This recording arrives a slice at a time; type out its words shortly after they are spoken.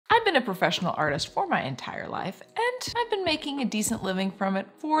I've been a professional artist for my entire life, and I've been making a decent living from it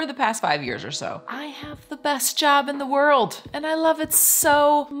for the past 5 years or so. I have the best job in the world, and I love it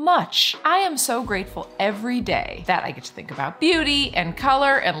so much. I am so grateful every day that I get to think about beauty and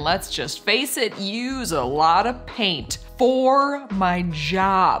color, and let's just face it, use a lot of paint for my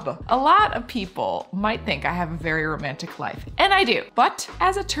job. A lot of people might think I have a very romantic life, and I do. But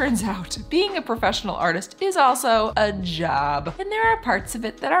as it turns out, being a professional artist is also a job, and there are parts of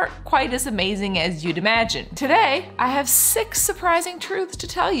it that aren't quite as amazing as you'd imagine. Today, I have 6 surprising truths to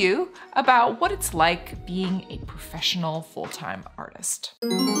tell you about what it's like being a professional full-time artist.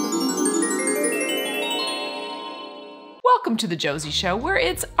 Welcome to the Josie Show, where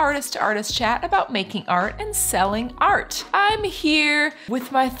it's artist-to-artist chat about making art and selling art. I'm here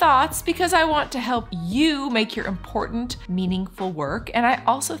with my thoughts because I want to help you make your important, meaningful work, and I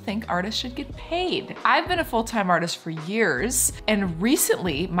also think artists should get paid. I've been a full-time artist for years, and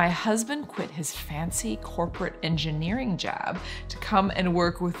recently my husband quit his fancy corporate engineering job to come and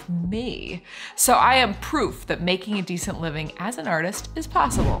work with me. So I am proof that making a decent living as an artist is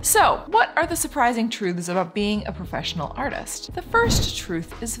possible. So what are the surprising truths about being a professional artist? The first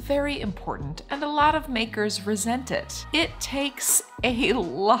truth is very important, and a lot of makers resent it. It takes a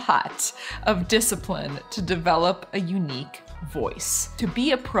lot of discipline to develop a unique voice. To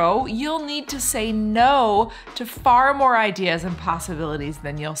be a pro, you'll need to say no to far more ideas and possibilities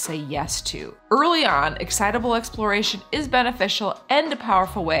than you'll say yes to. Early on, excitable exploration is beneficial and a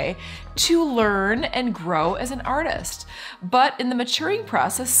powerful way to learn and grow as an artist. But in the maturing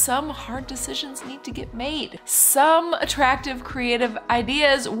process, some hard decisions need to get made. Some attractive creative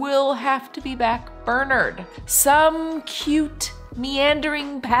ideas will have to be backburnered. Some cute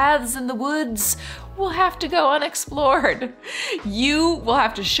meandering paths in the woods will have to go unexplored. You will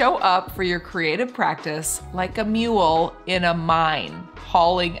have to show up for your creative practice like a mule in a mine,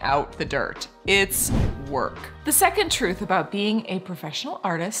 hauling out the dirt. It's work. The second truth about being a professional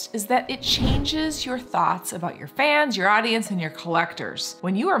artist is that it changes your thoughts about your fans, your audience, and your collectors.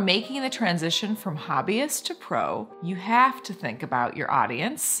 When you are making the transition from hobbyist to pro, you have to think about your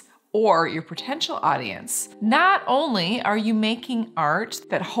audience or your potential audience. Not only are you making art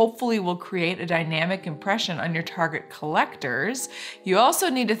that hopefully will create a dynamic impression on your target collectors, you also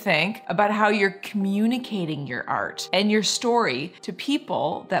need to think about how you're communicating your art and your story to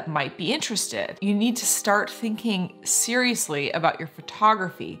people that might be interested. You need to start thinking seriously about your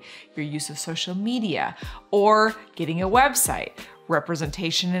photography, your use of social media, or getting a website,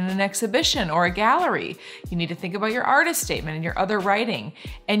 representation in an exhibition or a gallery. You need to think about your artist statement and your other writing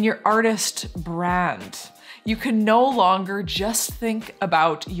and your artist brand. You can no longer just think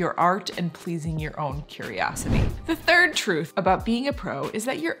about your art and pleasing your own curiosity. The third truth about being a pro is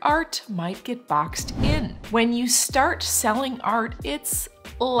that your art might get boxed in. When you start selling art, it's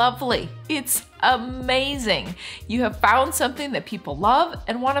lovely. It's amazing. You have found something that people love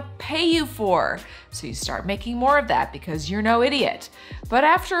and want to pay you for. So you start making more of that because you're no idiot. But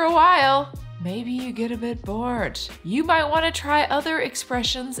after a while, maybe you get a bit bored. You might want to try other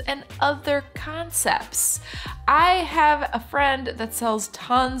expressions and other concepts. I have a friend that sells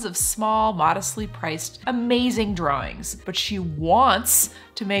tons of small, modestly priced, amazing drawings, but she wants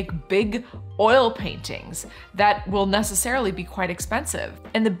to make big oil paintings that will necessarily be quite expensive.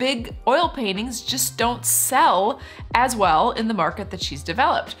 And the big oil paintings just don't sell as well in the market that she's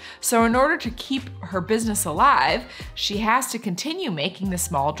developed. So in order to keep her business alive, she has to continue making the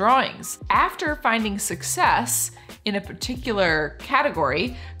small drawings. After finding success in a particular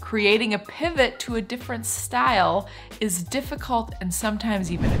category, creating a pivot to a different style is difficult and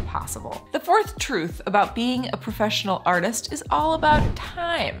sometimes even impossible. The fourth truth about being a professional artist is all about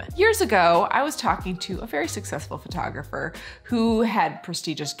time. Years ago, I was talking to a very successful photographer who had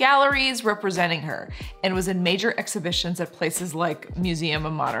prestigious galleries representing her and was in major exhibitions at places like Museum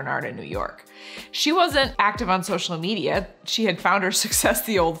of Modern Art in New York. She wasn't active on social media. She had found her success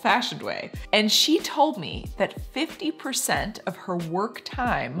the old-fashioned way. And she told me that 50% of her work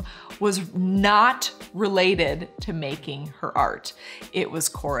time was not related to making her art. It was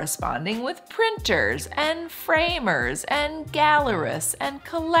corresponding with printers and framers and gallerists and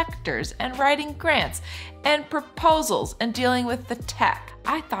collectors and writing grants and proposals and dealing with the tech.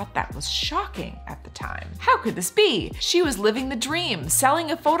 I thought that was shocking at the time. How could this be? She was living the dream,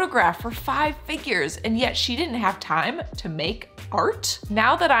 selling a photograph for 5 figures, and yet she didn't have time to make art?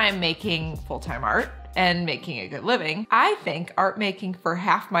 Now that I am making full-time art and making a good living, I think art making for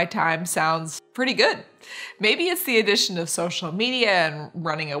half my time sounds pretty good. Maybe it's the addition of social media and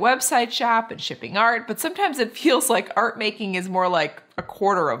running a website shop and shipping art, but sometimes it feels like art making is more like a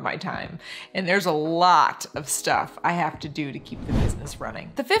quarter of my time. And there's a lot of stuff I have to do to keep the business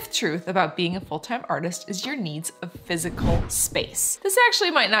running. The fifth truth about being a full-time artist is your needs of physical space. This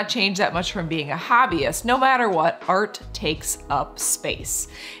actually might not change that much from being a hobbyist. No matter what, art takes up space.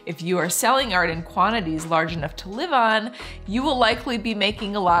 If you are selling art in quantities large enough to live on, you will likely be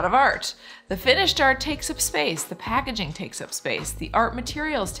making a lot of art. The finished art takes up space, the packaging takes up space, the art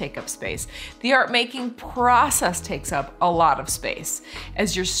materials take up space, the art making process takes up a lot of space.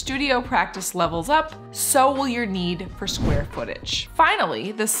 As your studio practice levels up, so will your need for square footage.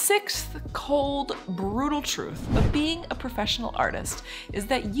 Finally, the sixth cold, brutal truth of being a professional artist is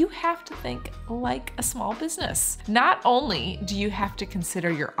that you have to think like a small business. Not only do you have to consider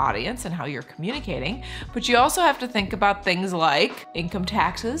your audience and how you're communicating, but you also have to think about things like income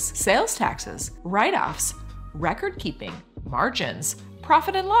taxes, sales taxes, write-offs, record keeping, margins,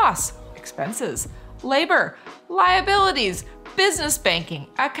 profit and loss, expenses, labor, liabilities, business banking,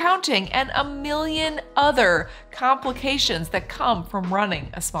 accounting, and a million other complications that come from running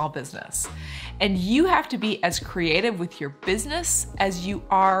a small business. And you have to be as creative with your business as you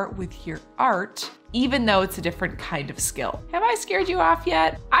are with your art, even though it's a different kind of skill. Have I scared you off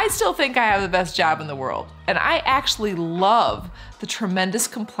yet? I still think I have the best job in the world, and I actually love the tremendous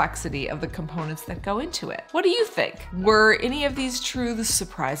complexity of the components that go into it. What do you think? Were any of these truths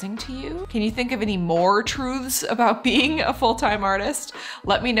surprising to you? Can you think of any more truths about being a full-time artist?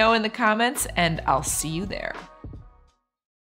 Let me know in the comments, and I'll see you there.